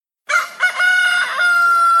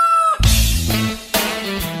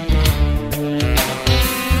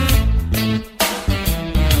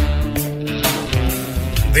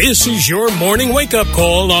This is your morning wake-up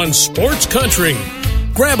call on Sports Country.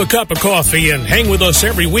 Grab a cup of coffee and hang with us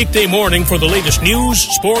every weekday morning for the latest news,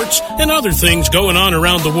 sports, and other things going on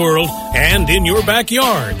around the world and in your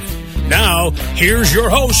backyard. Now, here's your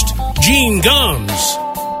host, Gene Gumbs.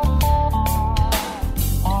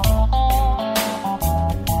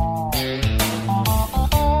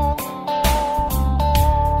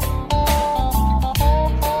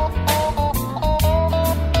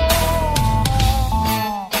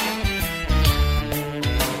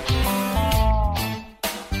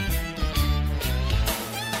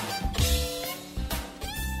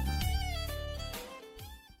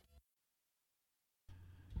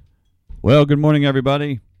 Well, good morning,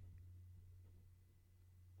 everybody.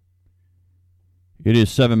 It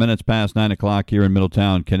is 7 minutes past 9 o'clock here in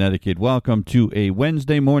Middletown, Connecticut. Welcome to a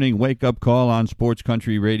Wednesday morning wake-up call on Sports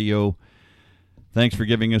Country Radio. Thanks for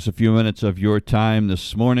giving us a few minutes of your time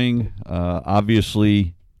this morning.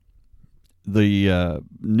 Obviously, the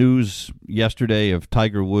news yesterday of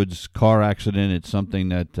Tiger Woods' car accident, it's something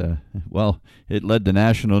that, it led the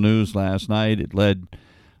national news last night. It led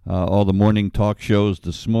all the morning talk shows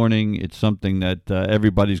this morning. It's something that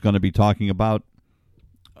everybody's going to be talking about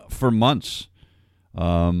for months.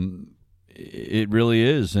 It really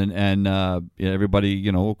is. And everybody,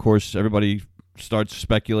 of course, everybody starts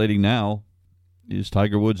speculating now, is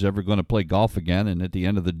Tiger Woods ever going to play golf again? And at the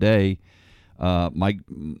end of the day,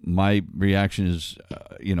 my reaction is,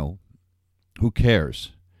 who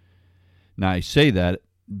cares? Now, I say that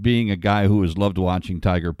being a guy who has loved watching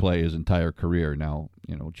Tiger play his entire career. Now,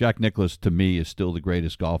 Jack Nicklaus, to me, is still the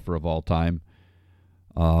greatest golfer of all time.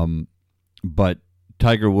 But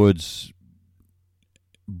Tiger Woods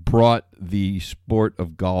brought the sport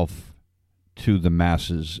of golf to the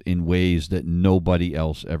masses in ways that nobody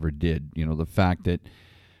else ever did. The fact that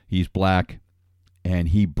he's black and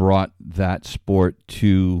he brought that sport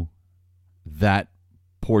to that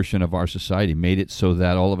portion of our society, made it so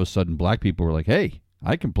that all of a sudden black people were like, hey,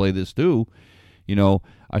 I can play this too.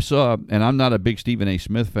 I saw, and I'm not a big Stephen A.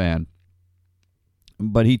 Smith fan,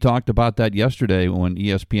 but he talked about that yesterday when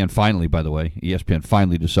ESPN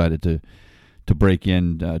finally decided to break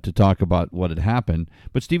in to talk about what had happened.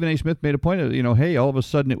 But Stephen A. Smith made a point of, hey, all of a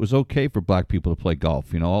sudden it was okay for black people to play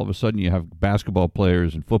golf. All of a sudden you have basketball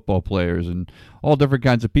players and football players and all different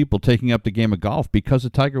kinds of people taking up the game of golf because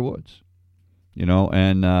of Tiger Woods.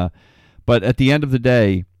 But at the end of the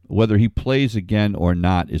day, whether he plays again or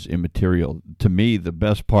not is immaterial. To me, the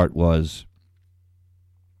best part was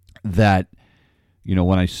that,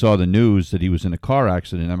 when I saw the news that he was in a car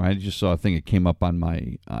accident, I just saw a thing that came up on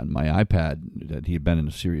my iPad that he had been in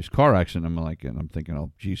a serious car accident. I'm thinking,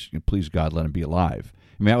 oh, geez, please God, let him be alive.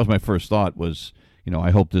 That was my first thought was,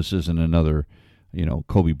 I hope this isn't another,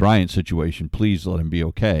 Kobe Bryant situation. Please let him be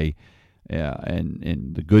okay. Yeah,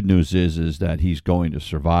 and the good news is that he's going to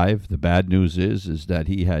survive. The bad news is that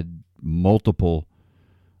he had multiple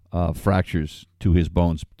fractures to his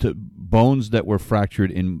bones, bones that were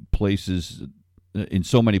fractured in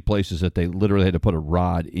so many places that they literally had to put a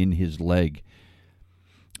rod in his leg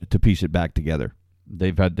to piece it back together.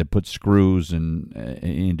 They've had to put screws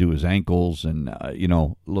into his ankles, and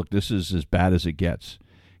look, this is as bad as it gets.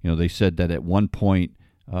 They said that at one point,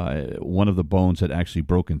 one of the bones had actually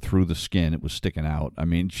broken through the skin. It was sticking out.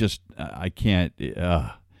 I can't.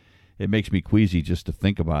 It makes me queasy just to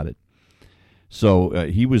think about it. So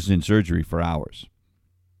he was in surgery for hours.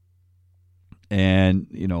 And,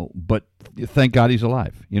 but thank God he's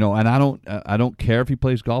alive. And I don't care if he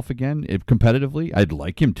plays golf again competitively. I'd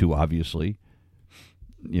like him to, obviously.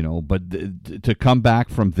 But to come back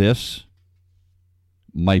from this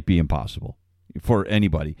might be impossible for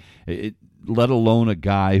anybody. Let alone a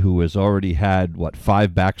guy who has already had,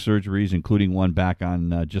 5 back surgeries, including one back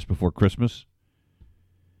on just before Christmas,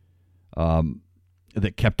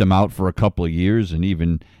 that kept him out for a couple of years. And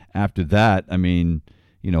even after that,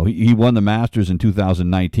 he won the Masters in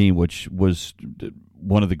 2019, which was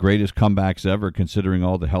one of the greatest comebacks ever, considering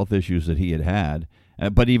all the health issues that he had.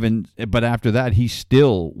 But after that, he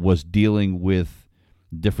still was dealing with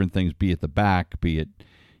different things, be it the back, be it,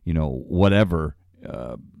 whatever,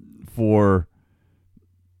 for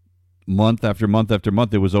month after month after month,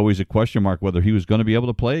 there was always a question mark whether he was going to be able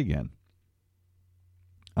to play again.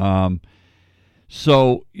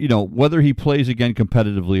 So, whether he plays again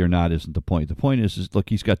competitively or not isn't the point. The point is look,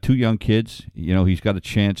 he's got 2 young kids. He's got a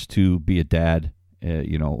chance to be a dad,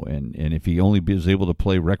 and if he only is able to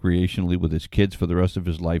play recreationally with his kids for the rest of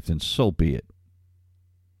his life, then so be it.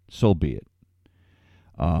 So be it.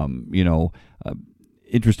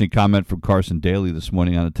 Interesting comment from Carson Daly this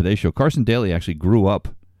morning on the Today Show. Carson Daly actually grew up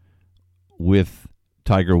with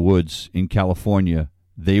Tiger Woods in California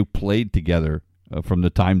they played together from the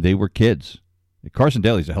time they were kids. Carson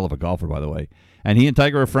Daly's a hell of a golfer, by the way, and he and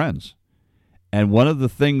Tiger are friends. And one of the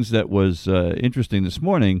things that was interesting this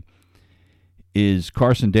morning is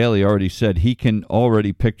Carson Daly already said he can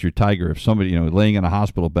already picture Tiger if somebody, laying in a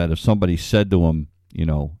hospital bed, if somebody said to him,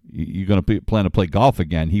 you're going to plan to play golf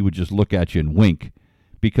again, he would just look at you and wink,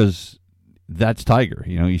 because that's Tiger.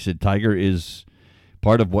 He said Tiger is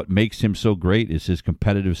part of what makes him so great is his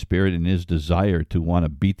competitive spirit and his desire to want to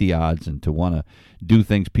beat the odds and to want to do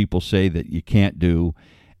things people say that you can't do.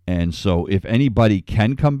 And so if anybody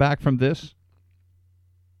can come back from this,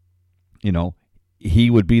 he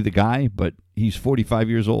would be the guy, but he's 45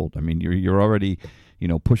 years old. I mean, you're already,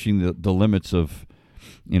 pushing the limits of,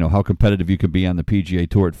 how competitive you can be on the PGA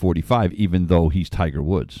Tour at 45, even though he's Tiger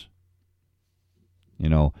Woods.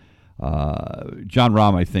 Jon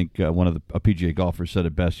Rahm, I think one of a PGA golfers said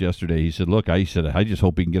it best yesterday. He said, "Look, I just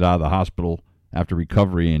hope he can get out of the hospital after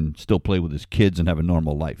recovery and still play with his kids and have a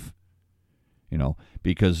normal life."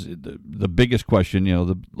 Because the biggest question,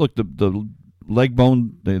 the leg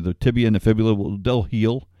bone, the tibia and the fibula, they'll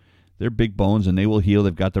heal. They're big bones, and they will heal.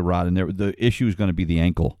 They've got the rod in there. The issue is going to be the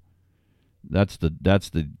ankle. That's the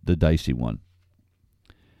dicey one.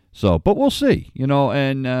 So, but we'll see,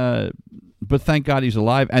 but thank God he's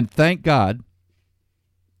alive, and thank God,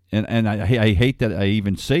 and I hate that I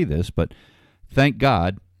even say this, but thank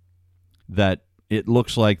God that it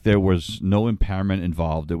looks like there was no impairment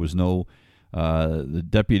involved. There was no, the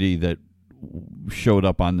deputy that showed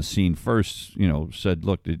up on the scene first, said,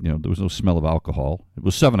 look, there was no smell of alcohol. It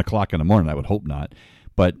was 7 o'clock in the morning. I would hope not.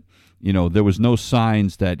 But, there was no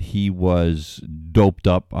signs that he was doped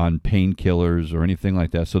up on painkillers or anything like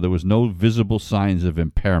that. So there was no visible signs of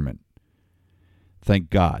impairment. Thank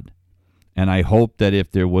God. And I hope that if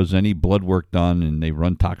there was any blood work done and they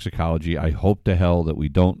run toxicology, I hope to hell that we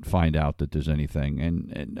don't find out that there's anything.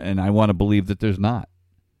 And I want to believe that there's not.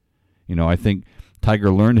 I think Tiger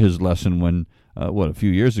learned his lesson when, a few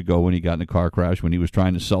years ago when he got in a car crash when he was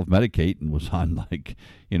trying to self-medicate and was on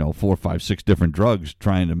 4, 5, 6 different drugs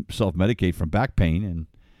trying to self-medicate from back pain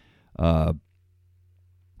and,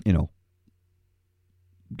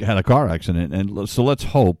 had a car accident. And so let's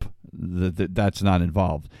hope that that's not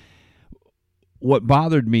involved. What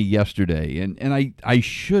bothered me yesterday, and I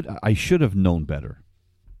should have known better,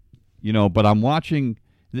 but I'm watching.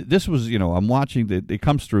 This was, I'm watching, it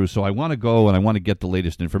comes through, so I want to go and I want to get the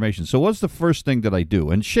latest information. So what's the first thing that I do?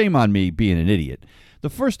 And shame on me being an idiot. The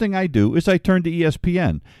first thing I do is I turn to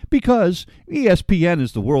ESPN, because ESPN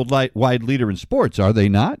is the worldwide leader in sports, are they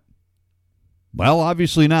not? Well,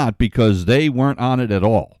 obviously not, because they weren't on it at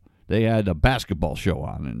all. They had a basketball show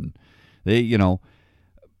on, and they,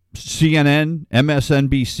 CNN,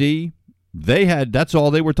 MSNBC, that's all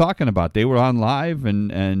they were talking about. They were on live,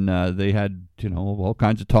 and they had, all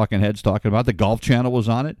kinds of talking heads talking about it. The Golf Channel was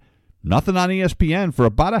on it. Nothing on ESPN for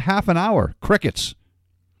about a half an hour. Crickets.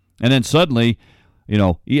 And then suddenly,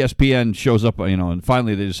 ESPN shows up, and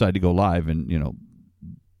finally they decide to go live, and,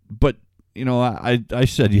 but, I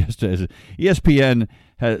said yesterday, ESPN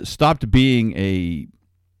has stopped being a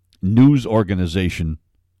news organization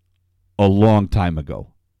a long time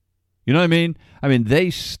ago. You know what I mean? I mean,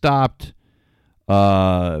 they stopped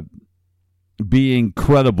being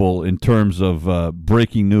credible in terms of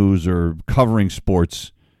breaking news or covering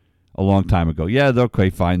sports a long time ago. Yeah, okay,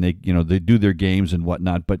 fine. They do their games and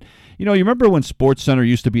whatnot. But, you remember when SportsCenter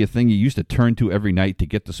used to be a thing you used to turn to every night to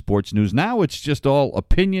get the sports news? Now it's just all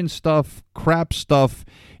opinion stuff, crap stuff.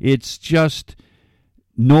 It's just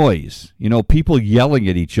noise. People yelling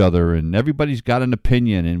at each other, and everybody's got an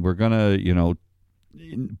opinion, and we're going to,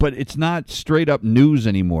 but it's not straight up news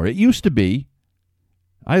anymore. It used to be.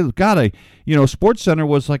 SportsCenter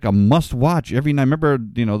was like a must watch every night. I remember,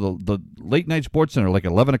 the late night SportsCenter, like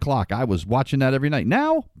 11 o'clock. I was watching that every night.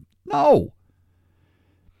 Now, no.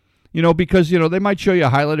 Because, they might show you a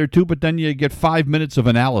highlight or two, but then you get 5 minutes of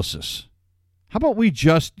analysis. How about we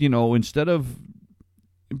just, instead of,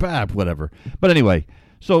 whatever. But anyway,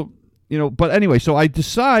 so I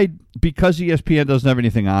decide, because ESPN doesn't have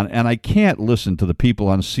anything on, and I can't listen to the people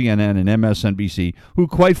on CNN and MSNBC who,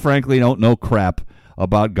 quite frankly, don't know crap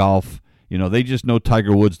about golf. They just know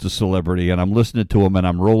Tiger Woods, the celebrity, and I'm listening to them, and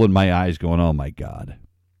I'm rolling my eyes going, oh, my God.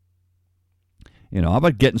 How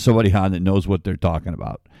about getting somebody on that knows what they're talking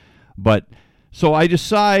about? But so I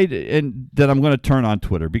decide that I'm going to turn on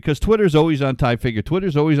Twitter, because Twitter's always on top.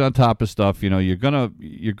 Twitter's always on top of stuff. You're gonna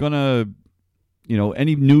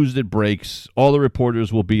any news that breaks, all the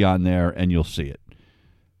reporters will be on there, and you'll see it.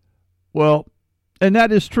 Well, and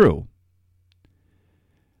that is true.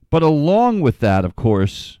 But along with that, of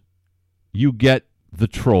course, you get the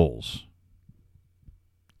trolls.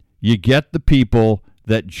 You get the people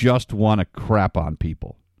that just want to crap on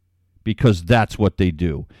people because that's what they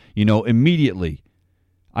do. Immediately.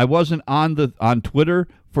 I wasn't on Twitter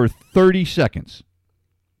for 30 seconds.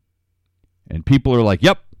 And people are like,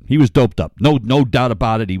 yep, he was doped up. No doubt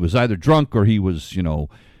about it. He was either drunk or he was,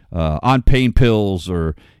 on pain pills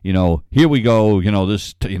or, here we go,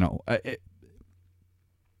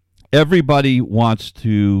 everybody wants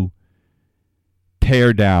to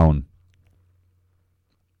tear down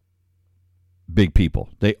big people.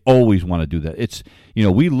 They always want to do that. It's,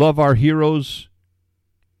 we love our heroes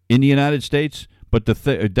in the United States, but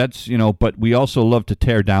but we also love to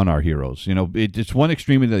tear down our heroes. It's one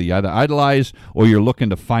extreme that you either idolize or you're looking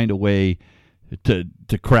to find a way to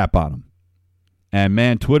crap on them. And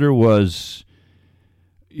man, Twitter was,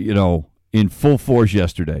 in full force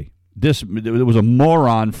yesterday. There was a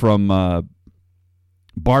moron from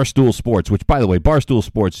Barstool Sports, which, by the way, Barstool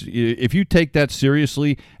Sports, if you take that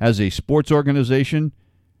seriously as a sports organization,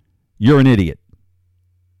 you're an idiot.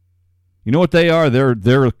 You know what they are?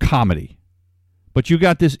 They're a comedy. But you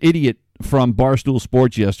got this idiot from Barstool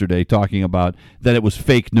Sports yesterday talking about that it was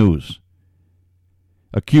fake news,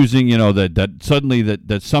 accusing, that suddenly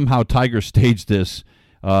that somehow Tiger staged this,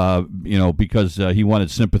 because he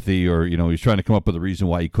wanted sympathy or, he's trying to come up with a reason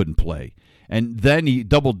why he couldn't play. And then he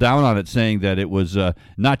doubled down on it, saying that it was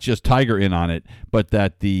not just Tiger in on it, but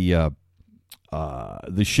that the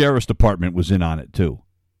sheriff's department was in on it too.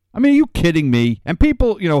 I mean, are you kidding me? And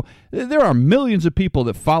people, there are millions of people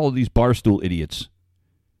that follow these Barstool idiots.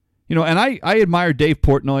 And I admire Dave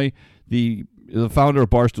Portnoy, the founder of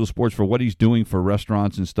Barstool Sports, for what he's doing for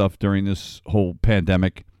restaurants and stuff during this whole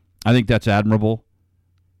pandemic. I think that's admirable.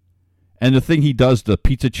 And the thing he does, the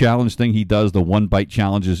pizza challenge thing he does, the one bite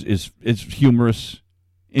challenge is humorous,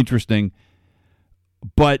 interesting.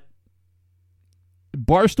 But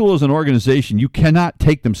Barstool as an organization, you cannot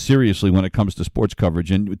take them seriously when it comes to sports coverage.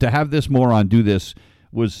 And to have this moron do this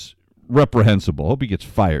was reprehensible. Hope he gets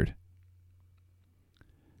fired.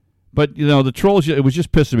 But, the trolls, it was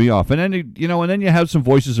just pissing me off. And then, and then you have some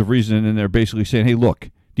voices of reason in there basically saying, hey, look,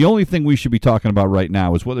 the only thing we should be talking about right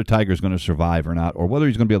now is whether Tiger's going to survive or not, or whether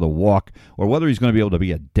he's going to be able to walk, or whether he's going to be able to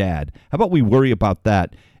be a dad. How about we worry about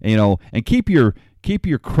that, and keep your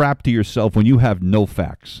crap to yourself when you have no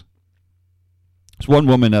facts. There's one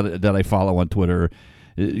woman that I follow on Twitter,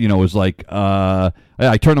 is like, I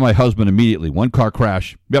turned to my husband immediately. One car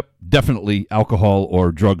crash. Yep, definitely alcohol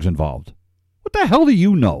or drugs involved. What the hell do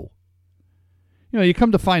you know? You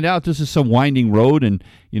come to find out this is some winding road in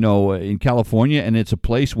California, and it's a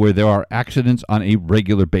place where there are accidents on a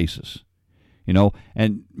regular basis.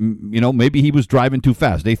 And maybe he was driving too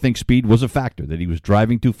fast. They think speed was a factor, that he was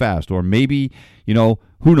driving too fast. Or maybe,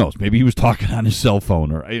 who knows? Maybe he was talking on his cell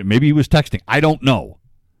phone, or maybe he was texting. I don't know.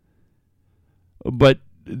 But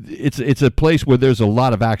it's a place where there's a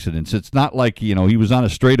lot of accidents. It's not like, he was on a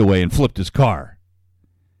straightaway and flipped his car.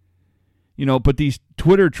 But these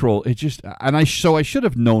Twitter trolls, I should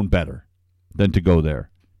have known better than to go there.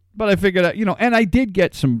 But I figured out, and I did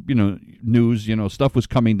get some, news, stuff was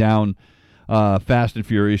coming down fast and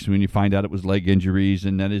furious when you find out it was leg injuries,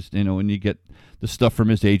 and that is, and you get the stuff from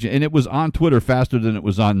his agent, and it was on Twitter faster than it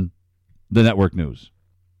was on the network news.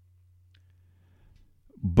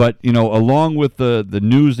 But, along with the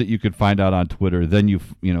news that you could find out on Twitter, then you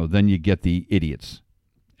get the idiots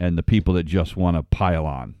and the people that just want to pile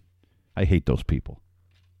on. I hate those people.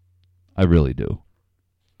 I really do.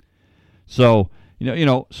 So,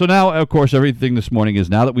 so now, of course, everything this morning is,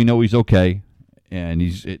 now that we know he's okay and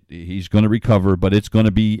he's going to recover, but it's going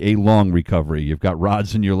to be a long recovery. You've got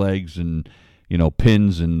rods in your legs and,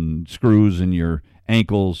 pins and screws in your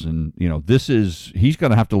ankles. And, he's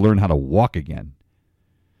going to have to learn how to walk again.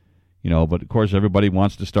 But of course, everybody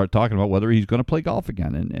wants to start talking about whether he's going to play golf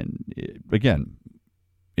again. And again,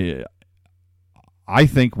 I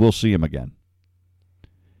think we'll see him again.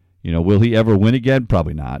 Will he ever win again?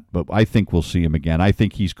 Probably not, but I think we'll see him again. I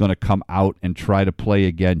think he's going to come out and try to play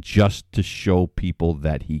again just to show people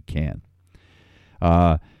that he can.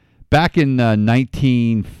 Back in early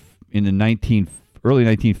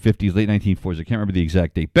 1950s, late 1940s, I can't remember the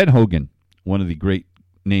exact date, Ben Hogan, one of the great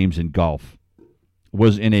names in golf,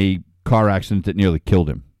 was in a car accident that nearly killed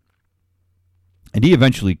him. And he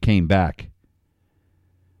eventually came back.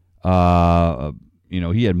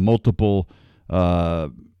 He had multiple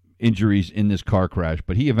injuries in this car crash,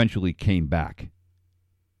 but he eventually came back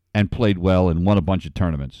and played well and won a bunch of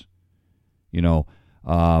tournaments.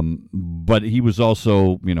 But he was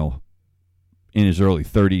also, in his early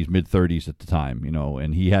 30s, mid-30s at the time,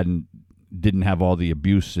 and he didn't have all the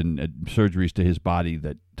abuse and surgeries to his body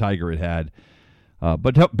that Tiger had.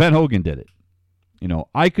 But Ben Hogan did it.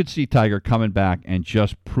 I could see Tiger coming back and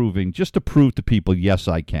just to prove to people, yes,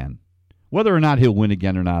 I can. Whether or not he'll win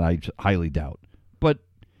again or not, I highly doubt. But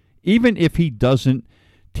even if he doesn't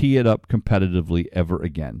tee it up competitively ever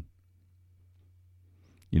again,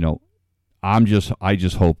 I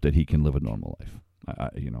just hope that he can live a normal life.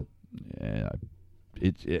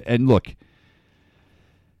 And look,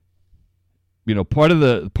 part of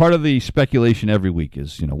the speculation every week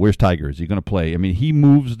is, where's Tiger? Is he going to play? I mean, he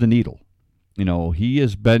moves the needle. He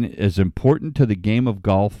has been as important to the game of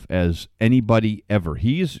golf as anybody ever.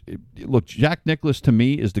 Jack Nicklaus to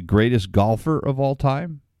me is the greatest golfer of all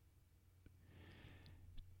time.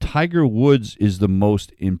 Tiger Woods is the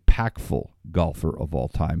most impactful golfer of all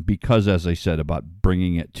time because, as I said, about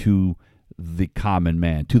bringing it to the common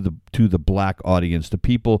man, to the black audience, to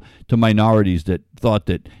people, to minorities that thought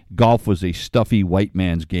that golf was a stuffy white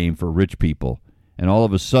man's game for rich people. And all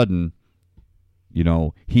of a sudden,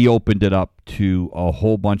 he opened it up to a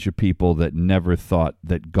whole bunch of people that never thought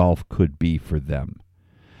that golf could be for them.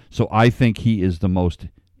 So I think he is the most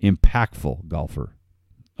impactful golfer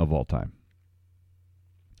of all time.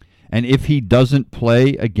 And if he doesn't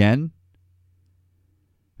play again,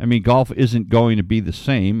 I mean, golf isn't going to be the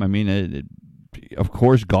same. I mean, of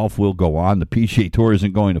course, golf will go on. The PGA Tour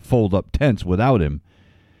isn't going to fold up tents without him.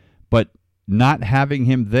 But not having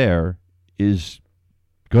him there is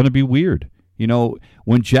going to be weird.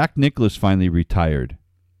 When Jack Nicklaus finally retired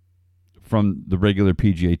from the regular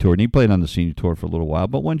PGA Tour, and he played on the senior tour for a little while,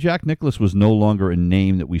 but when Jack Nicklaus was no longer a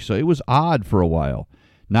name that we saw, it was odd for a while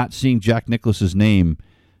not seeing Jack Nicklaus's name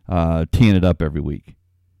teeing it up every week.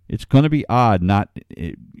 It's going to be odd not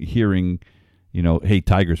hearing, hey,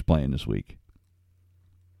 Tiger's playing this week.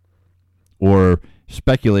 Or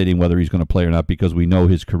speculating whether he's going to play or not because we know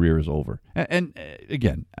his career is over. And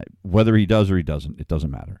again, whether he does or he doesn't, it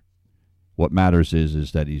doesn't matter. What matters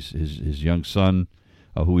is that his young son,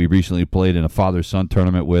 who he recently played in a father-son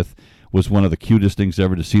tournament with, was one of the cutest things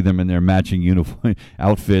ever to see them in their matching uniform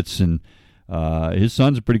outfits. And his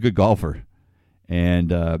son's a pretty good golfer.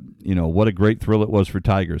 And, what a great thrill it was for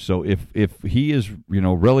Tiger. So if he is,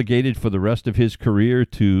 relegated for the rest of his career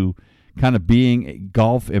to kind of being a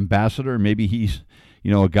golf ambassador, maybe he's,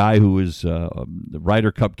 a guy who is the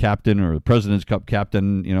Ryder Cup captain or the President's Cup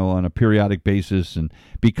captain, on a periodic basis and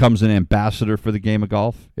becomes an ambassador for the game of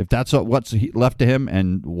golf. If that's what's left to him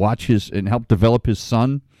and and help develop his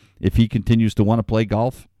son, if he continues to want to play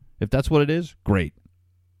golf, if that's what it is, great.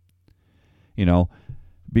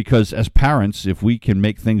 Because as parents, if we can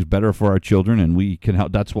make things better for our children and we can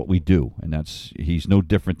help, that's what we do. And he's no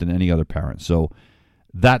different than any other parent. So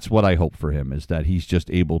that's what I hope for him, is that he's just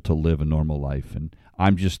able to live a normal life. And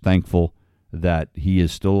I'm just thankful that he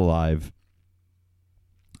is still alive.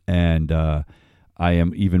 And I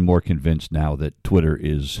am even more convinced now that Twitter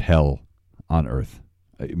is hell on earth.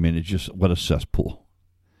 I mean, it's just, what a cesspool.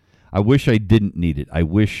 I wish I didn't need it. I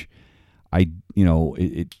wish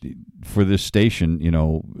for this station,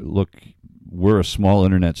 look, we're a small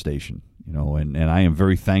internet station, and I am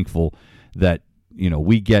very thankful that,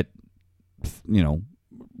 we get,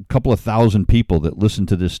 a couple of thousand people that listen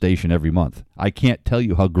to this station every month. I can't tell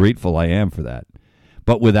you how grateful I am for that.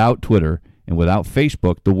 But without Twitter and without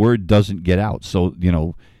Facebook, the word doesn't get out. So,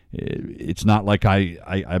 it's not like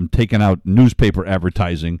I'm taking out newspaper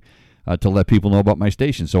advertising to let people know about my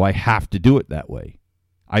station. So I have to do it that way.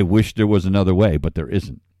 I wish there was another way, but there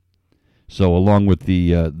isn't. So along with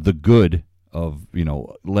the good of,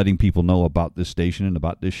 letting people know about this station and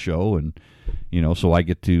about this show, and, so I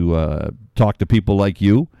get to talk to people like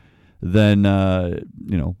you, then,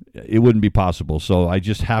 it wouldn't be possible. So I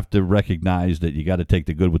just have to recognize that you got to take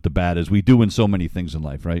the good with the bad, as we do in so many things in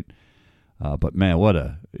life, right? But, man, what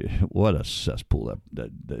a cesspool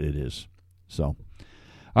that it is. So,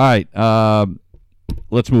 all right,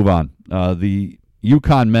 let's move on. The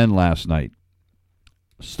UConn men last night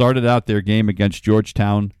started out their game against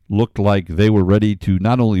Georgetown, looked like they were ready to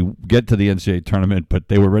not only get to the NCAA tournament, but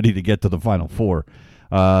they were ready to get to the Final Four.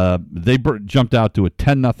 They jumped out to a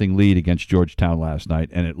 10-0 lead against Georgetown last night,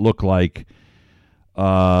 and it looked like,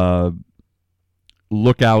 look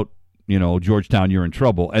out, Georgetown, you're in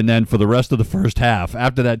trouble. And then for the rest of the first half,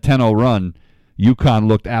 after that 10-0 run, UConn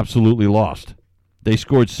looked absolutely lost. They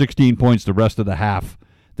scored 16 points the rest of the half.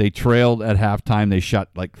 They trailed at halftime. They shot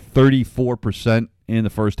like 34% in the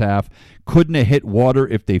first half. Couldn't have hit water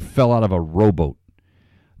if they fell out of a rowboat.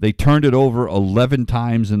 They turned it over 11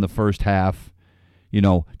 times in the first half.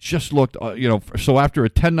 Just looked, so after a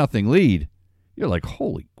 10-0 lead, you're like,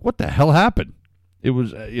 holy, what the hell happened? It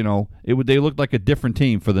was, they looked like a different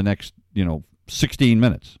team for the next, 16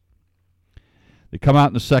 minutes. They come out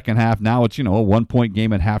in the second half. Now it's, a 1-point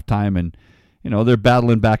game at halftime, and they're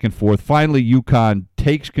battling back and forth. Finally, UConn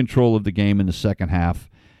takes control of the game in the second half.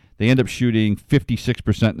 They end up shooting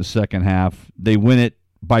 56% in the second half. They win it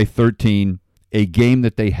by 13, a game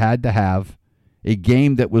that they had to have, a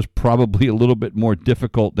game that was probably a little bit more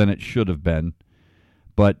difficult than it should have been.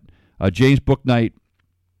 But James Bouknight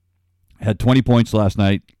had 20 points last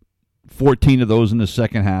night, 14 of those in the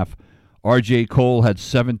second half. R.J. Cole had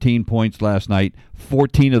 17 points last night,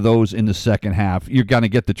 14 of those in the second half. You're going to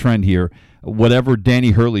get the trend here. Whatever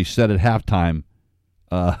Danny Hurley said at halftime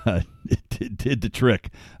it did the trick.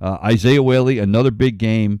 Isaiah Whaley, another big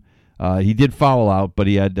game. He did foul out, but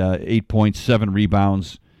he had 8 points, 7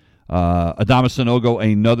 rebounds. Adama Sanogo,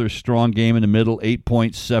 another strong game in the middle, 8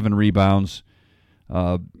 points, 7 rebounds.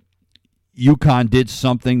 UConn did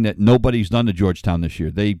something that nobody's done to Georgetown this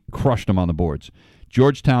year. They crushed them on the boards.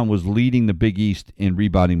 Georgetown was leading the Big East in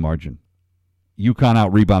rebounding margin. UConn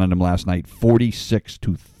out-rebounded them last night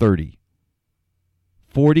 46-30.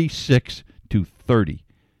 46-30.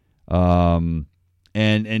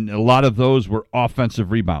 And a lot of those were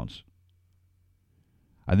offensive rebounds.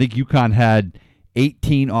 I think UConn had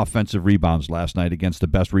 18 offensive rebounds last night against the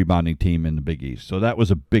best rebounding team in the Big East. So that was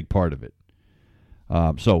a big part of it.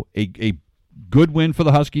 So a good win for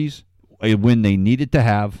the Huskies, a win they needed to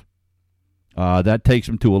have. That takes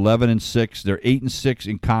them to 11-6. They're 8-6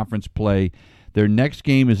 in conference play. Their next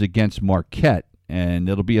game is against Marquette, and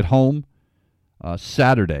it'll be at home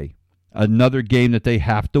Saturday. Another game that they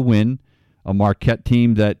have to win. A Marquette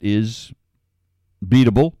team that is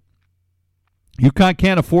beatable. UConn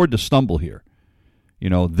can't afford to stumble here.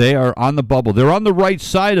 They are on the bubble. They're on the right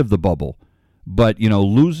side of the bubble. But,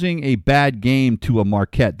 losing a bad game to a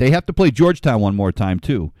Marquette. They have to play Georgetown one more time,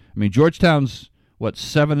 too. I mean, Georgetown's,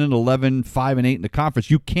 7-11, 5-8 in the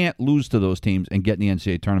conference. You can't lose to those teams and get in the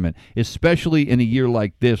NCAA tournament, especially in a year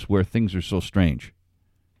like this where things are so strange.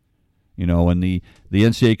 And the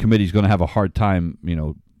NCAA committee is going to have a hard time,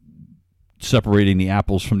 separating the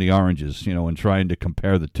apples from the oranges, and trying to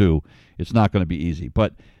compare the two. It's not going to be easy.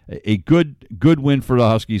 But a good win for the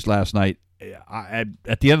Huskies last night.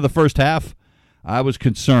 At the end of the first half, I was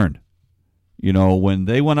concerned. When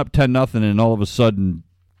they went up 10-0 and all of a sudden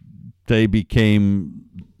they became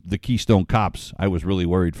the Keystone Cops, I was really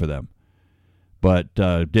worried for them. But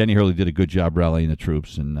Danny Hurley did a good job rallying the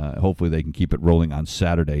troops, and hopefully they can keep it rolling on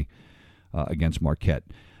Saturday against Marquette.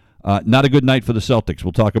 Not a good night for the Celtics.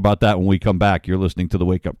 We'll talk about that when we come back. You're listening to the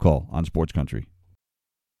Wake Up Call on Sports Country.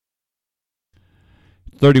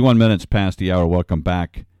 31 minutes past the hour. Welcome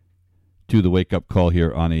back to the Wake Up Call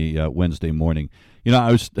here on a Wednesday morning.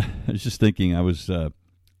 I was just thinking. I was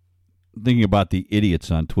thinking about the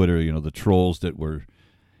idiots on Twitter. The trolls that were,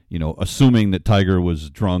 assuming that Tiger was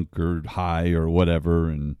drunk or high or whatever,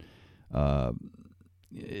 and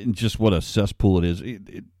just what a cesspool it is.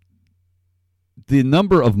 The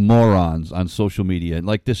number of morons on social media, and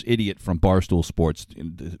like this idiot from Barstool Sports,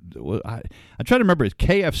 I try to remember, it's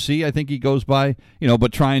KFC, I think he goes by,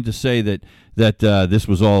 but trying to say that this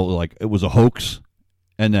was all like it was a hoax,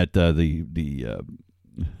 and that that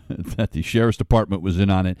the sheriff's department was in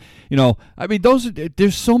on it. I mean,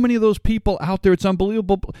 there's so many of those people out there. It's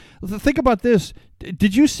unbelievable. Think about this.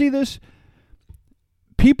 Did you see this?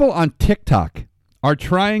 People on TikTok are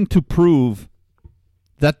trying to prove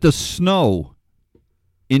that the snow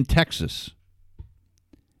in Texas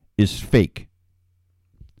is fake.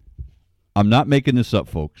 I'm not making this up,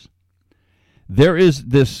 folks. There is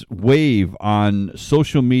this wave on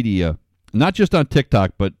social media, not just on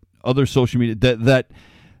TikTok, but other social media, that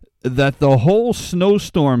the whole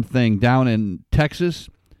snowstorm thing down in Texas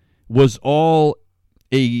was all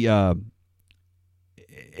a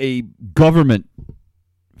government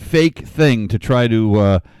fake thing to try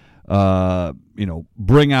to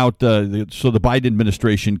bring out so the Biden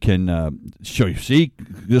administration can show you, see,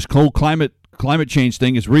 this cold climate change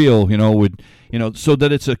thing is real, so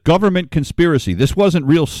that it's a government conspiracy. This wasn't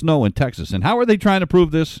real snow in Texas. And how are they trying to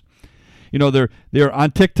prove this? They're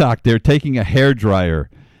on TikTok. They're taking a hairdryer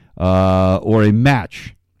or a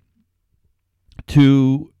match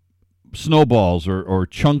to snowballs or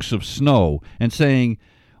chunks of snow and saying,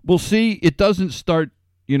 well, see, it doesn't start,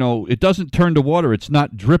 it doesn't turn to water. It's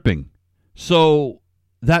not dripping. So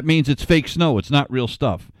that means it's fake snow. It's not real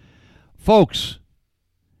stuff. Folks,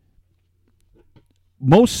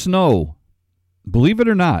 most snow, believe it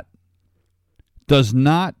or not, does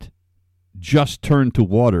not just turn to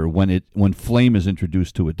water when flame is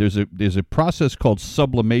introduced to it. There's a process called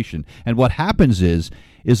sublimation, and what happens is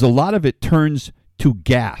a lot of it turns to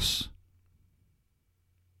gas.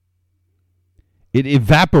 It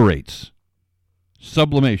evaporates.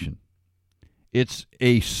 Sublimation. It's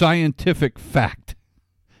a scientific fact.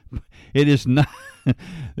 It is not.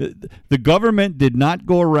 The government did not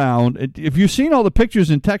go around. If you've seen all the pictures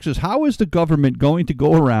in Texas, how is the government going to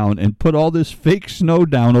go around and put all this fake snow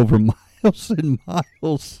down over miles and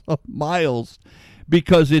miles of miles?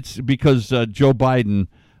 Because Joe Biden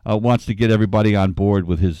wants to get everybody on board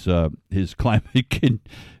with his climate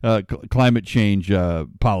change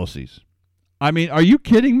policies. I mean, are you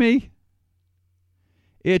kidding me?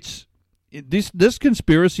 It's this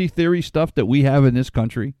conspiracy theory stuff that we have in this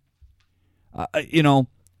country.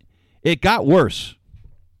 It got worse.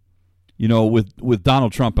 With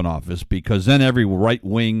Donald Trump in office, because then every right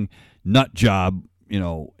wing nut job.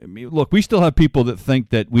 Look, we still have people that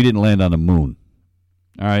think that we didn't land on the moon.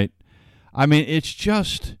 All right, I mean, it's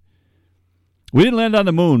just we didn't land on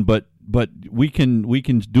the moon, but we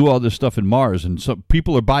can do all this stuff in Mars, and so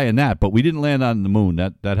people are buying that. But we didn't land on the moon.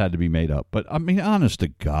 That had to be made up. But I mean, honest to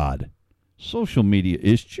God, social media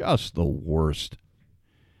is just the worst.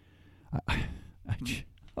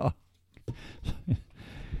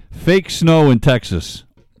 Fake snow in Texas.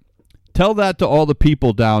 Tell that to all the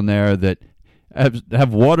people down there that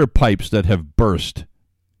have water pipes that have burst.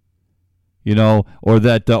 Or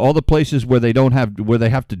that all the places where they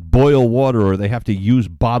have to boil water, or they have to use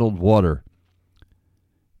bottled water.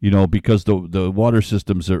 Because the water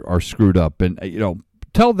systems are screwed up, and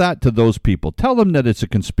tell that to those people. Tell them that it's a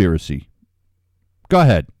conspiracy. Go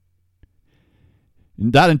ahead.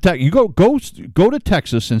 You go to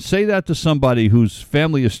Texas and say that to somebody whose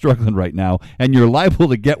family is struggling right now, and you're liable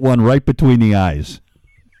to get one right between the eyes.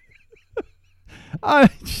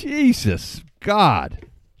 Jesus God.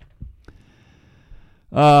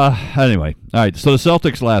 Anyway, all right. So the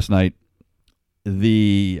Celtics last night.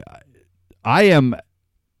 I am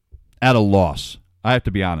at a loss. I have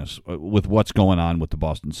to be honest with what's going on with the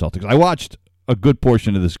Boston Celtics. I watched a good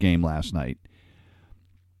portion of this game last night,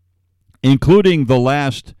 including the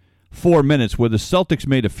last 4 minutes where the Celtics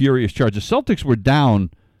made a furious charge. The Celtics were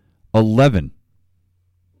down 11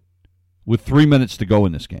 with 3 minutes to go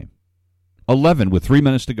in this game. 11 with 3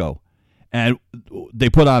 minutes to go. And they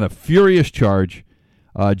put on a furious charge.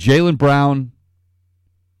 Jaylen Brown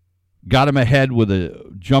got him ahead with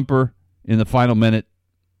a jumper in the final minute.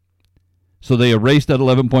 So they erased that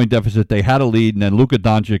 11-point deficit. They had a lead, and then Luka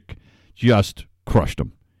Doncic just crushed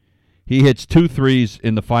them. He hits 2 threes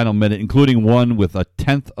in the final minute, including one with a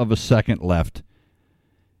tenth of a second left.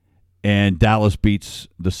 And Dallas beats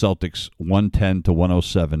the Celtics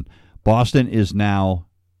 110-107. Boston is now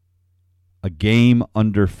a game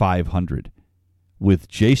under 500 with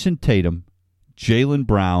Jason Tatum, Jaylen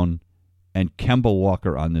Brown, and Kemba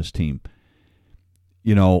Walker on this team.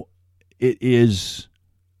 It is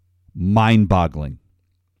mind-boggling.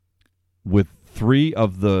 With 3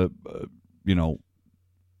 of the,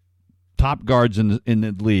 top guards in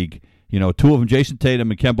the league, 2 of them, Jason Tatum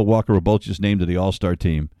and Kemba Walker, were both just named to the All-Star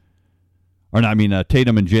team.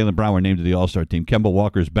 Tatum and Jaylen Brown were named to the All-Star team. Kemba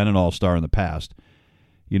Walker's been an All-Star in the past.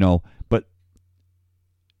 But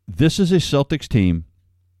this is a Celtics team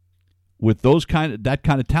with that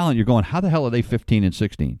kind of talent. You're going, how the hell are they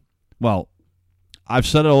 15-16? Well, I've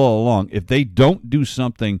said it all along. If they don't do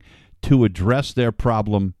something to address their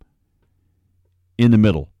problem in the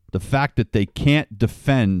middle, the fact that they can't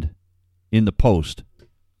defend in the post,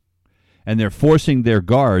 and they're forcing their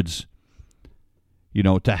guards,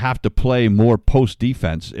 to have to play more post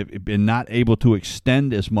defense and not able to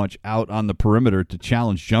extend as much out on the perimeter to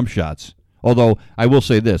challenge jump shots. Although I will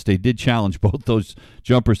say this, they did challenge both those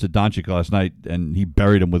jumpers to Doncic last night, and he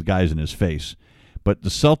buried them with guys in his face. But the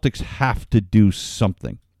Celtics have to do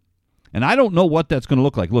something. And I don't know what that's going to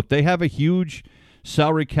look like. Look, they have a huge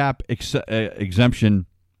salary cap exemption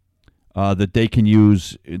that they can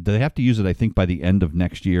use. They have to use it, I think, by the end of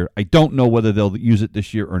next year. I don't know whether they'll use it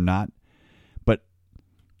this year or not. But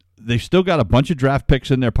they've still got a bunch of draft picks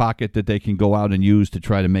in their pocket that they can go out and use to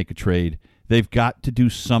try to make a trade. They've got to do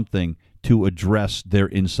something to address their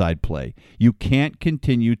inside play. You can't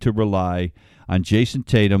continue to rely on Jason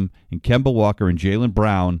Tatum and Kemba Walker and Jaylen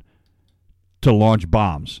Brown to launch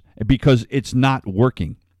bombs, because it's not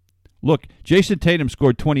working. Look, Jason Tatum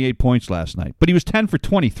scored 28 points last night, but he was 10 for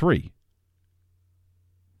 23.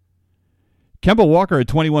 Kemba Walker had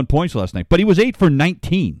 21 points last night, but he was 8 for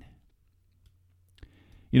 19.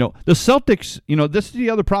 The Celtics, this is the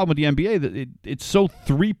other problem with the NBA, that it's so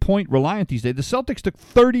three-point reliant these days. The Celtics took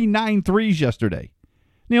 39 threes yesterday.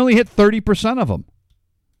 They only hit 30% of them.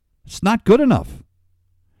 It's not good enough.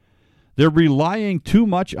 They're relying too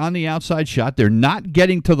much on the outside shot. They're not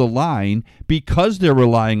getting to the line because they're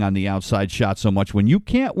relying on the outside shot so much. When you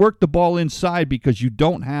can't work the ball inside because you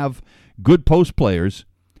don't have good post players,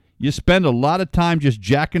 you spend a lot of time just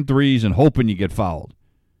jacking threes and hoping you get fouled.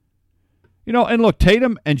 And look,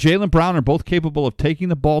 Tatum and Jaylen Brown are both capable of taking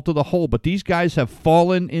the ball to the hole, but these guys have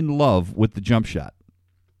fallen in love with the jump shot.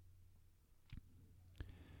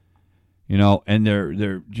 And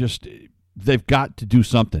they're just, they've got to do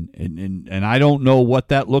something. And I don't know what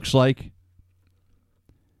that looks like.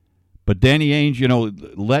 But Danny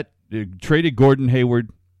Ainge, traded Gordon Hayward.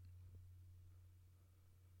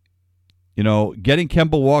 Getting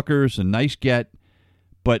Kemba Walker is a nice get.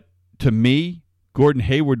 But to me, Gordon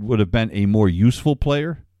Hayward would have been a more useful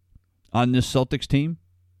player on this Celtics team.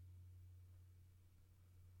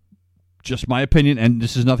 Just my opinion, and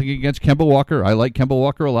this is nothing against Kemba Walker. I like Kemba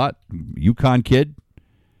Walker a lot. UConn kid.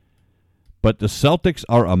 But the Celtics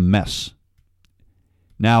are a mess.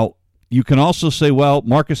 Now, you can also say, well,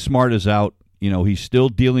 Marcus Smart is out. He's still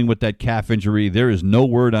dealing with that calf injury. There is no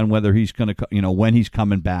word on whether he's going to, when he's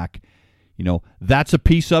coming back. That's a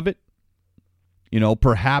piece of it.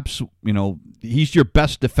 Perhaps, he's your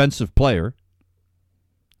best defensive player,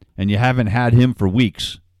 and you haven't had him for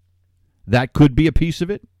weeks. That could be a piece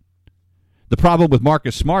of it. The problem with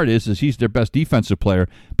Marcus Smart is he's their best defensive player,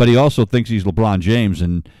 but he also thinks he's LeBron James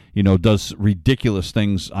and, does ridiculous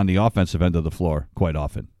things on the offensive end of the floor quite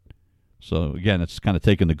often. So, again, it's kind of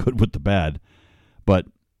taking the good with the bad. But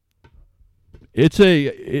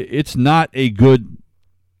it's not a good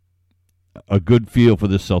feel for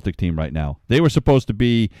this Celtic team right now. They were supposed to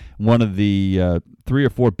be one of the 3 or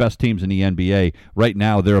 4 best teams in the NBA. Right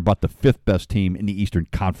now, they're about the 5th best team in the Eastern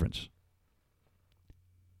Conference.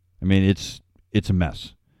 I mean, it's a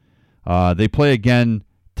mess. They play again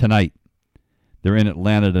tonight. They're in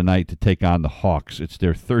Atlanta tonight to take on the Hawks. It's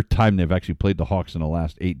their 3rd time they've actually played the Hawks in the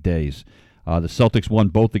last 8 days. The Celtics won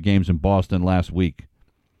both the games in Boston last week.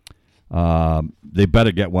 They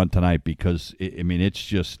better get one tonight because, it's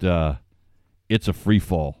just it's a free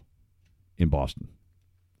fall in Boston.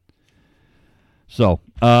 So,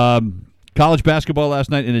 college basketball last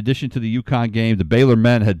night, in addition to the UConn game, the Baylor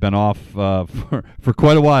men had been off for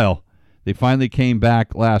quite a while. They finally came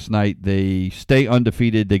back last night. They stay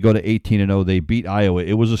undefeated. They go to 18-0. They beat Iowa.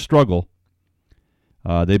 It was a struggle.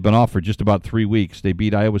 They've been off for just about 3 weeks. They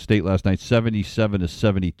beat Iowa State last night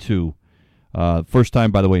 77-72. First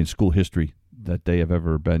time, by the way, in school history that they have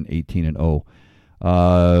ever been 18-0.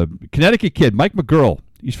 Connecticut kid, Mike McGurl.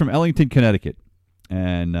 He's from Ellington, Connecticut.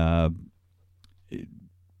 And I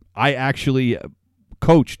actually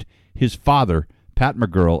coached his father, Pat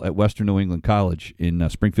McGurl, at Western New England College in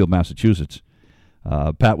Springfield, Massachusetts.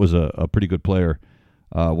 Pat was a pretty good player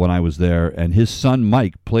when I was there. And his son,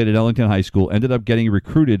 Mike, played at Ellington High School, ended up getting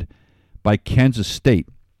recruited by Kansas State.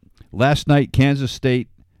 Last night, Kansas State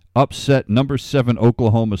upset number 7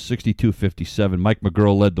 Oklahoma 62-57. Mike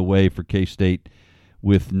McGurl led the way for K-State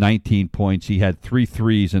with 19 points. He had 3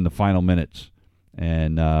 threes in the final minutes.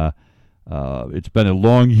 And it's been a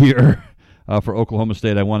long year for Oklahoma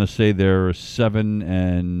State. I want to say they're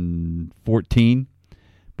 7-14,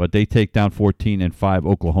 but they take down 14-5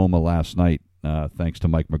 Oklahoma last night, thanks to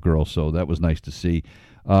Mike McGurl. So that was nice to see.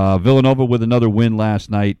 Villanova with another win last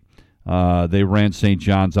night. They ran St.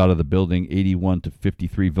 John's out of the building,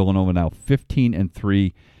 81-53. Villanova now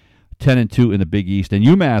 15-3, 10-2 in the Big East. And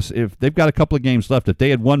UMass, if they've got a couple of games left, if they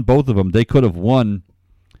had won both of them, they could have won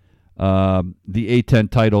the A-10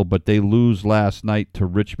 title, but they lose last night to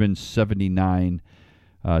Richmond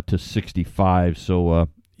 79-65. So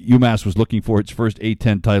UMass was looking for its first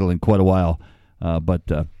A-10 title in quite a while, but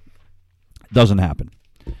doesn't happen.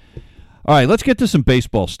 All right, let's get to some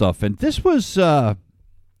baseball stuff. And this was, I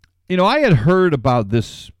had heard about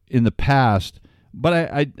this in the past, but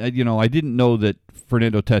I didn't know that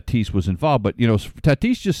Fernando Tatis was involved. But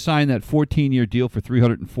Tatis just signed that 14-year deal for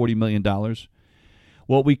 $340 million.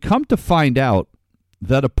 Well, we come to find out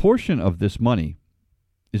that a portion of this money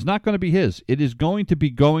is not going to be his. It is going to be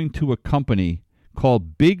going to a company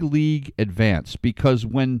called Big League Advance, because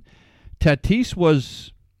when Tatis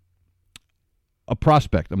was a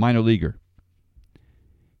prospect, a minor leaguer,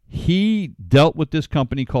 he dealt with this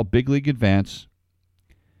company called Big League Advance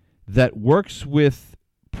that works with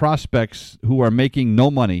prospects who are making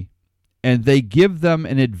no money, and they give them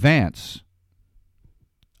an advance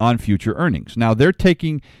on future earnings. Now, they're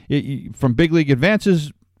taking, from Big League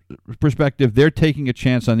Advance's perspective, they're taking a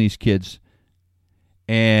chance on these kids,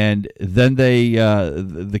 and then they,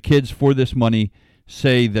 the kids for this money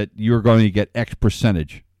say that you're going to get X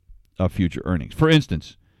percentage of future earnings. For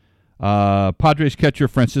instance, Padres catcher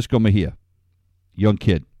Francisco Mejia, young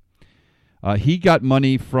kid. He got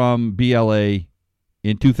money from BLA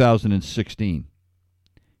in 2016.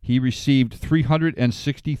 He received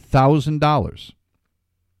 $360,000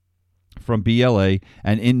 from BLA,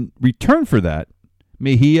 and in return for that,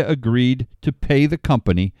 Mejia agreed to pay the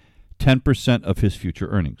company 10% of his future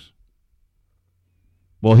earnings.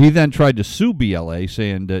 Well, he then tried to sue BLA,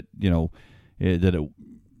 saying that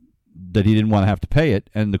that he didn't want to have to pay it,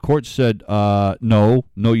 and the court said, no,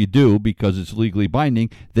 you do, because it's legally binding.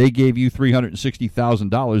 They gave you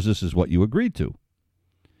 $360,000. This is what you agreed to.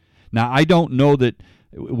 Now, I don't know that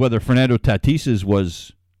whether Fernando Tatis's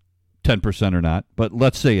was 10% or not, but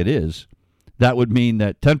let's say it is. That would mean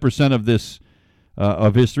that 10% of this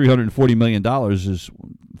of his $340 million is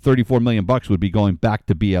 $34 million would be going back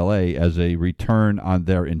to BLA as a return on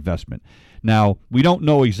their investment. Now, we don't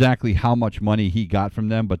know exactly how much money he got from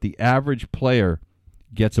them, but the average player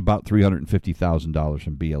gets about $350,000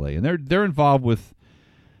 from BLA, and they're involved with.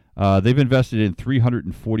 They've invested in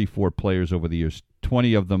 344 players over the years.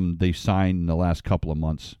 20 of them they signed in the last couple of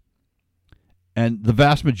months, and the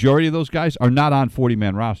vast majority of those guys are not on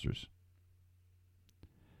 40-man rosters.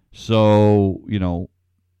 So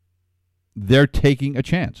they're taking a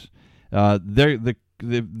chance.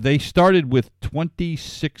 They started with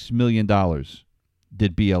 $26 million,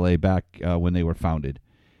 did BLA back when they were founded.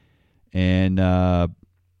 And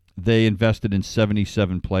they invested in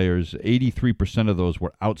 77 players. 83% of those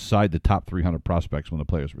were outside the top 300 prospects when the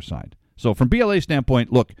players were signed. So from BLA's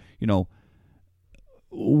standpoint, look,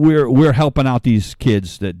 we're helping out these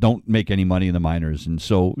kids that don't make any money in the minors. And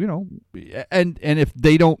so, and if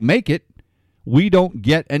they don't make it, we don't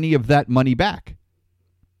get any of that money back.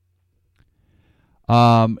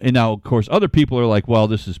 And now, of course, other people are like, well,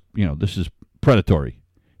 this is predatory.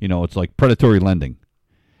 It's like predatory lending.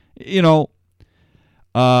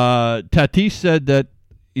 Tatis said that,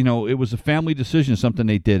 it was a family decision, something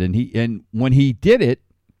they did. And when he did it,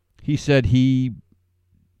 he said he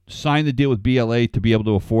signed the deal with BLA to be able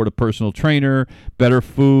to afford a personal trainer, better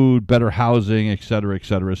food, better housing, et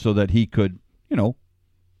cetera, so that he could,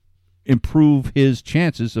 improve his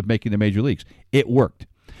chances of making the major leagues. It worked.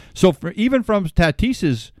 So even from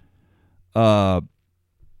Tatis's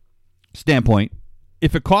standpoint,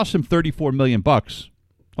 if it costs him $34 million,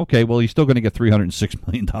 okay, well, he's still going to get $306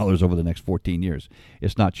 million over the next 14 years.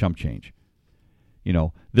 It's not chump change.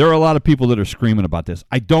 There are a lot of people that are screaming about this.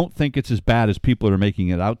 I don't think it's as bad as people are making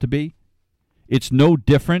it out to be. It's no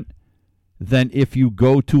different than if you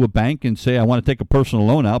go to a bank and say, I want to take a personal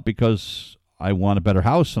loan out because I want a better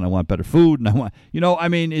house and I want better food and I want,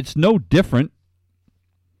 it's no different.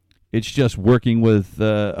 It's just working with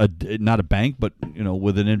not a bank, but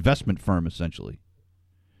with an investment firm essentially.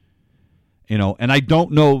 And I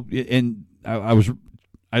don't know. And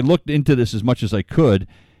I looked into this as much as I could,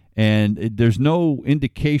 and there's no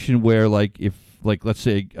indication where, let's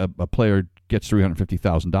say a player gets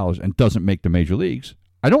 $350,000 and doesn't make the major leagues.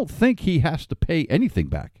 I don't think he has to pay anything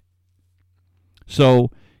back.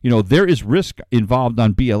 So there is risk involved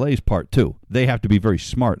on BLA's part too. They have to be very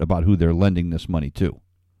smart about who they're lending this money to.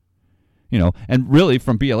 And really,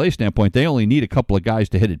 from BLA's standpoint, they only need a couple of guys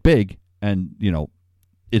to hit it big, and,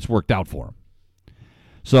 it's worked out for them.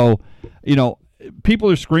 So, people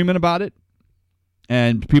are screaming about it,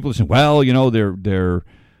 and people are saying, well, they're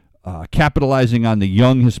capitalizing on the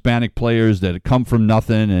young Hispanic players that come from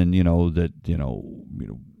nothing, and,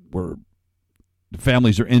 where the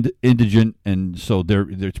families are indigent, and so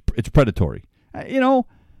it's predatory.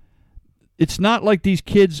 It's not like these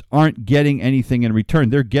kids aren't getting anything in return.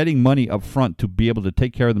 They're getting money up front to be able to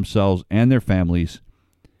take care of themselves and their families.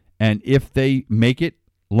 And if they make it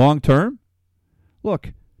long term,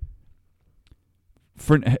 look,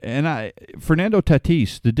 Fernando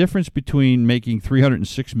Tatis, the difference between making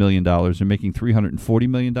 $306 million and making $340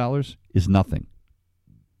 million is nothing.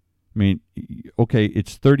 I mean, okay,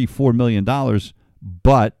 it's $34 million,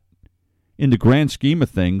 but in the grand scheme of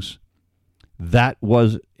things, that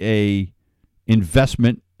was a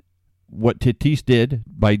investment. What Tatis did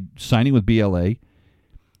by signing with BLA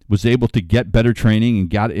was able to get better training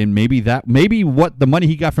and maybe what the money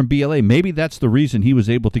he got from BLA, maybe that's the reason he was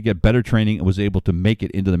able to get better training and was able to make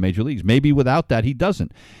it into the major leagues. Maybe without that he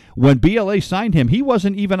doesn't. When BLA signed him, he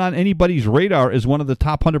wasn't even on anybody's radar as one of the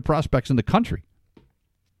top 100 prospects in the country.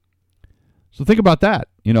 So think about that.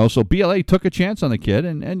 So BLA took a chance on the kid,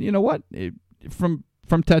 and you know what? From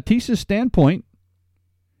Tatis's standpoint,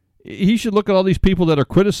 he should look at all these people that are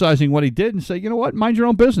criticizing what he did and say, you know what, mind your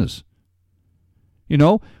own business.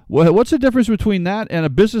 What's the difference between that and a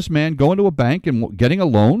businessman going to a bank and getting a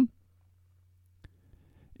loan,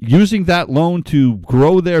 using that loan to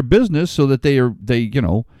grow their business so that they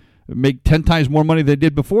make 10 times more money than they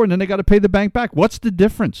did before, and then they got to pay the bank back? What's the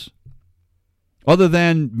difference? Other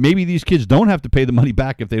than maybe these kids don't have to pay the money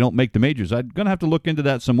back if they don't make the majors. I'm going to have to look into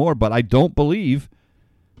that some more, but I don't believe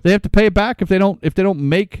they have to pay it back if they don't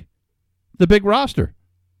make the big roster.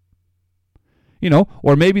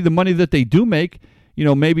 or maybe the money that they do make,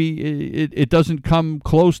 maybe it doesn't come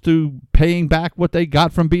close to paying back what they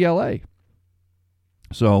got from BLA.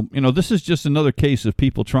 So, this is just another case of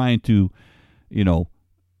people trying to,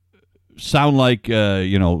 sound like,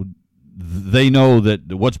 they know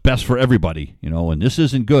that what's best for everybody, and this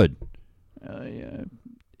isn't good.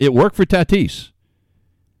 It worked for Tatis.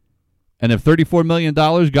 And if $34 million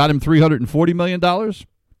got him $340 million,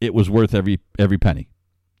 it was worth every penny.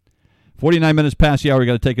 49 minutes past the hour. We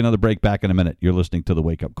got to take another break. Back in a minute. You're listening to the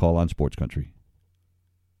Wake Up Call on Sports Country.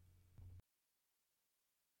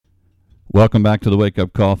 Welcome back to the Wake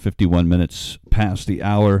Up Call. 51 minutes past the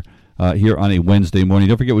hour here on a Wednesday morning.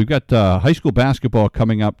 Don't forget, we've got high school basketball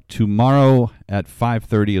coming up tomorrow at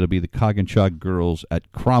 5:30. It'll be the Coggin-Chog girls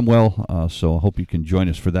at Cromwell. So I hope you can join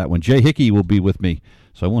us for that one. Jay Hickey will be with me,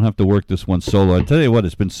 so I won't have to work this one solo. I tell you what,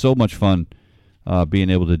 it's been so much fun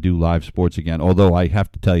being able to do live sports again. Although I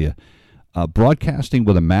have to tell you, broadcasting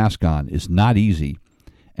with a mask on is not easy.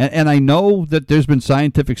 And I know that there's been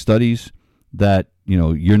scientific studies that,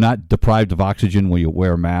 you're not deprived of oxygen when you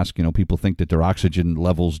wear a mask. People think that their oxygen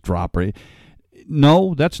levels drop. Right?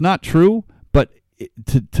 No, that's not true. But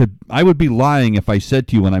I would be lying if I said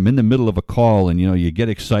to you when I'm in the middle of a call and, you get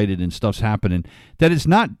excited and stuff's happening, that it's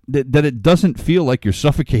not, that it doesn't feel like you're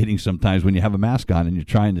suffocating sometimes when you have a mask on and you're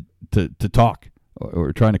trying to talk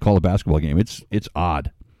or trying to call a basketball game. It's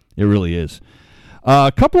odd. It really is.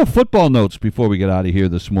 A couple of football notes before we get out of here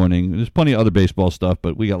this morning. There's plenty of other baseball stuff,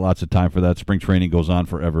 but we got lots of time for that. Spring training goes on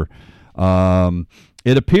forever.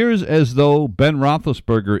 It appears as though Ben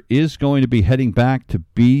Roethlisberger is going to be heading back to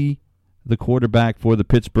be the quarterback for the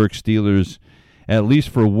Pittsburgh Steelers, at least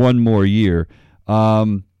for one more year.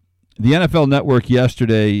 The NFL Network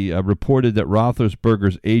yesterday reported that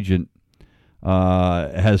Roethlisberger's agent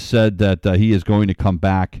has said that he is going to come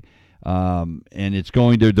back. And they're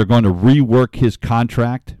going to rework his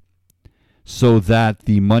contract so that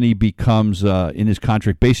the money becomes in his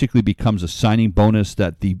contract basically becomes a signing bonus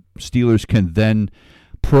that the Steelers can then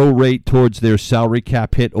prorate towards their salary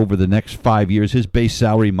cap hit over the next 5 years. His base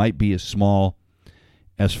salary might be as small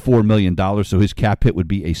as $4 million, so his cap hit would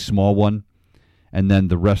be a small one, and then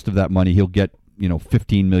the rest of that money he'll get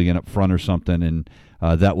 $15 million up front or something, and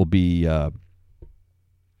that will be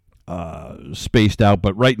spaced out.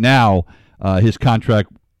 But right now, his contract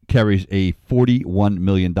carries a $41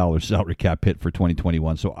 million salary cap hit for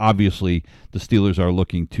 2021. So obviously, the Steelers are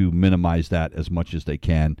looking to minimize that as much as they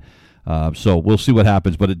can. So we'll see what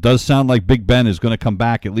happens. But it does sound like Big Ben is going to come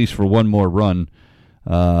back at least for one more run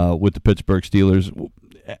with the Pittsburgh Steelers.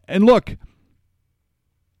 And look,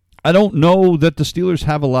 I don't know that the Steelers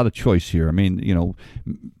have a lot of choice here. I mean,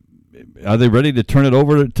 are they ready to turn it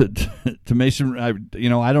over to Mason? I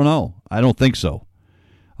don't know. I don't think so.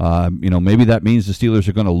 Maybe that means the Steelers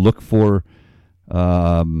are going to look for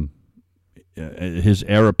his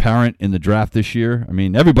heir apparent in the draft this year. I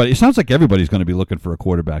mean, it sounds like everybody's going to be looking for a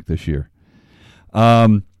quarterback this year.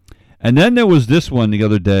 And then there was this one the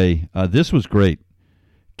other day. This was great.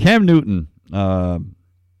 Cam Newton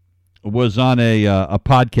was on a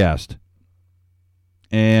podcast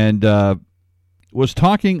and was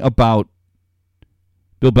talking about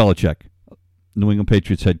Bill Belichick, New England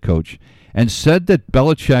Patriots head coach, and said that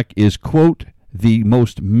Belichick is, quote, the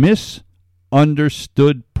most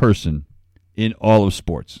misunderstood person in all of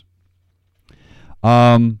sports.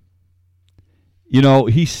 He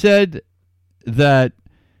said that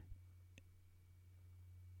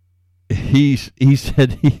to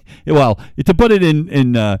put it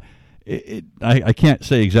in I can't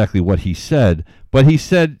say exactly what he said, but he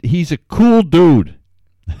said he's a cool dude.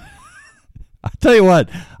 I'll tell you what,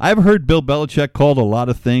 I've heard Bill Belichick called a lot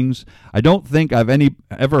of things. I don't think I've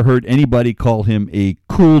ever heard anybody call him a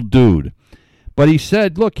cool dude. But he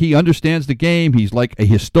said, look, he understands the game. He's like a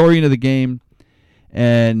historian of the game.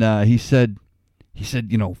 And he said,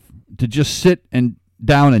 to just sit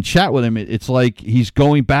down and chat with him, it's like he's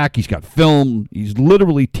going back. He's got film. He's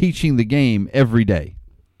literally teaching the game every day.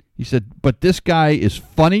 He said, but this guy is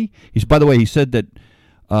funny. By the way, he said that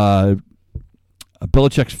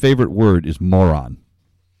Belichick's favorite word is moron.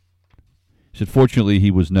 He said, fortunately,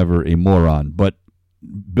 he was never a moron, but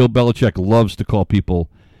Bill Belichick loves to call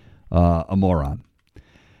people a moron.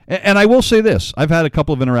 And I will say this. I've had a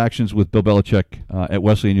couple of interactions with Bill Belichick at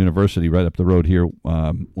Wesleyan University right up the road here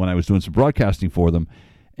when I was doing some broadcasting for them.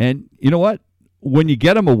 And you know what? When you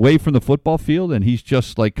get him away from the football field and he's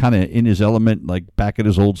just like kind of in his element, like back at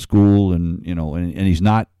his old school, and and he's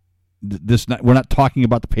not we're not talking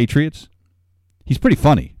about the Patriots. He's pretty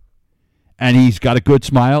funny, and he's got a good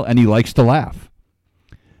smile, and he likes to laugh.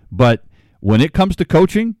 But when it comes to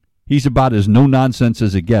coaching, he's about as no nonsense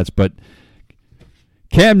as it gets. But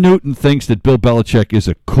Cam Newton thinks that Bill Belichick is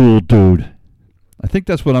a cool dude. I think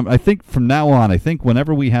that's what I think from now on. I think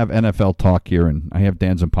whenever we have NFL talk here, and I have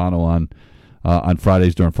Dan Zampano on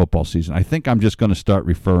Fridays during football season, I think I'm just going to start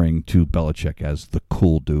referring to Belichick as the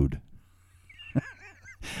cool dude.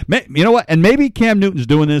 You know what? And maybe Cam Newton's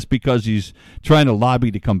doing this because he's trying to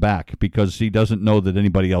lobby to come back because he doesn't know that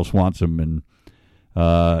anybody else wants him, and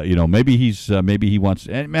maybe he wants.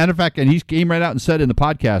 And matter of fact, and he came right out and said in the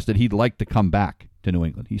podcast that he'd like to come back to New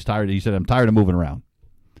England. He's tired. He said, "I'm tired of moving around."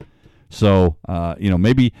 So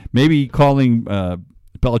maybe calling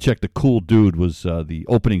Belichick the cool dude was the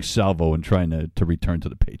opening salvo in trying to return to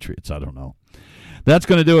the Patriots. I don't know. That's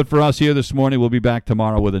going to do it for us here this morning. We'll be back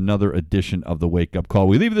tomorrow with another edition of the Wake Up Call.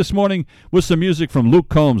 We leave this morning with some music from Luke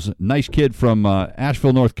Combs, nice kid from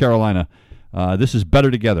Asheville, North Carolina. This is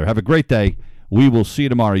Better Together. Have a great day. We will see you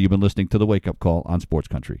tomorrow. You've been listening to the Wake Up Call on Sports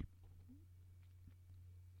Country.